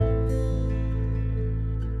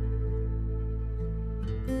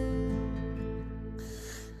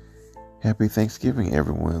Happy Thanksgiving,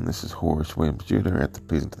 everyone. This is Horace Williams Jr. at the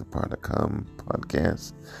PleasingToThePod.com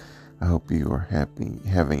podcast. I hope you are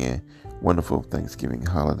having a wonderful Thanksgiving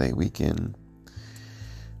holiday weekend.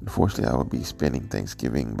 Unfortunately, I will be spending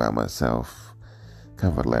Thanksgiving by myself.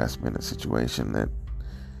 Kind of a last-minute situation that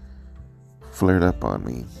flared up on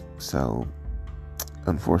me. So,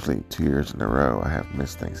 unfortunately, 2 years in a row, I have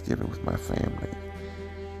missed Thanksgiving with my family.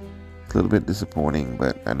 It's a little bit disappointing,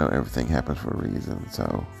 but I know everything happens for a reason,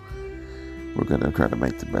 so we're going to try to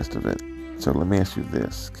make the best of it. So let me ask you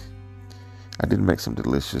this. I did make some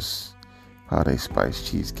delicious holiday spice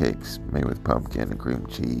cheesecakes made with pumpkin and cream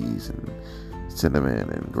cheese and cinnamon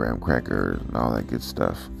and graham crackers and all that good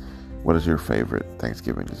stuff. What is your favorite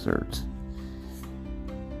Thanksgiving desserts?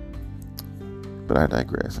 But I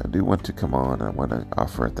digress. I do want to come on. I want to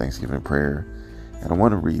offer a Thanksgiving prayer. And I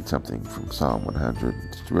want to read something from Psalm 100.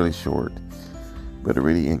 It's really short, but it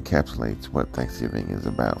really encapsulates what Thanksgiving is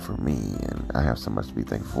about for me, and I have so much to be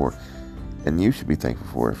thankful for. And you should be thankful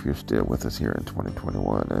for if you're still with us here in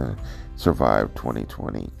 2021, survived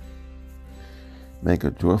 2020. Make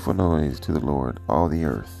a joyful noise to the Lord, all the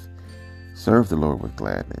earth. Serve the Lord with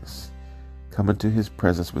gladness. Come into his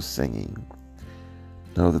presence with singing.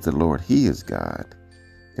 Know that the Lord, he is God.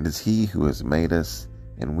 It is he who has made us,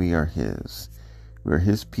 and we are his. We are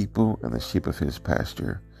his people and the sheep of his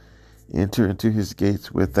pasture. Enter into his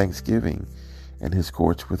gates with thanksgiving and his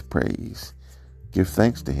courts with praise. Give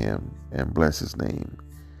thanks to him and bless his name.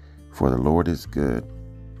 For the Lord is good.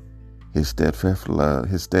 His steadfast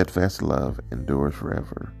love endures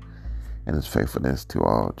forever, and his faithfulness to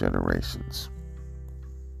all generations.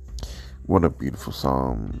 What a beautiful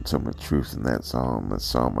psalm. So much truth in that psalm. That's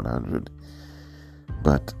Psalm 100.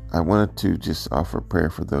 But I wanted to just offer a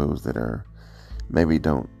prayer for those that are maybe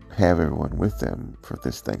don't have everyone with them for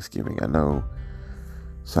this Thanksgiving. I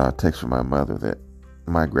saw a text from my mother that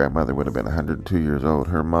my grandmother would have been 102 years old.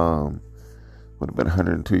 Her mom would have been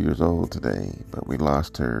 102 years old today, but we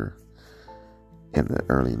lost her in the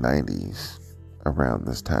early 90s around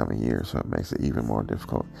this time of year, so it makes it even more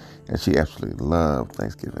difficult. And she absolutely loved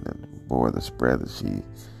Thanksgiving, and boy, the spread that she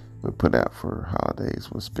would put out for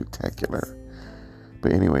holidays was spectacular.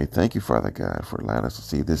 But anyway, thank you, Father God, for allowing us to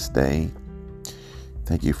see this day.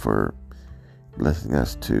 Thank you for blessing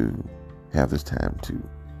us to have this time to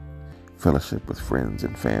fellowship with friends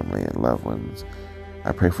and family and loved ones.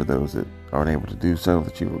 I pray for those that aren't able to do so,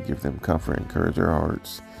 that you will give them comfort, encourage their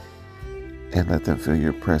hearts, and let them feel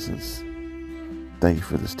your presence. Thank you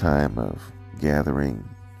for this time of gathering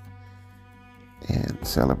and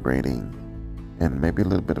celebrating and maybe a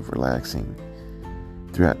little bit of relaxing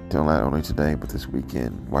throughout, not only today, but this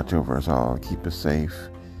weekend. Watch over us all. Keep us safe.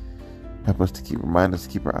 Remind us to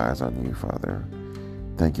keep our eyes on you, Father.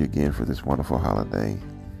 Thank you again for this wonderful holiday.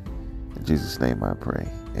 In Jesus' name I pray.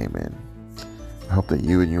 Amen. I hope that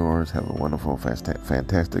you and yours have a wonderful,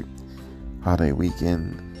 fantastic holiday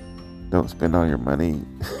weekend. Don't spend all your money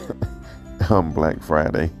on Black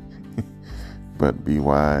Friday, but be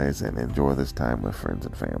wise and enjoy this time with friends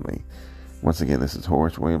and family. Once again, this is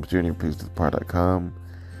Horace Williams Jr., PleasingToThePod.com.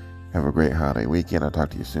 Have a great holiday weekend. I'll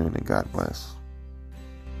talk to you soon, and God bless.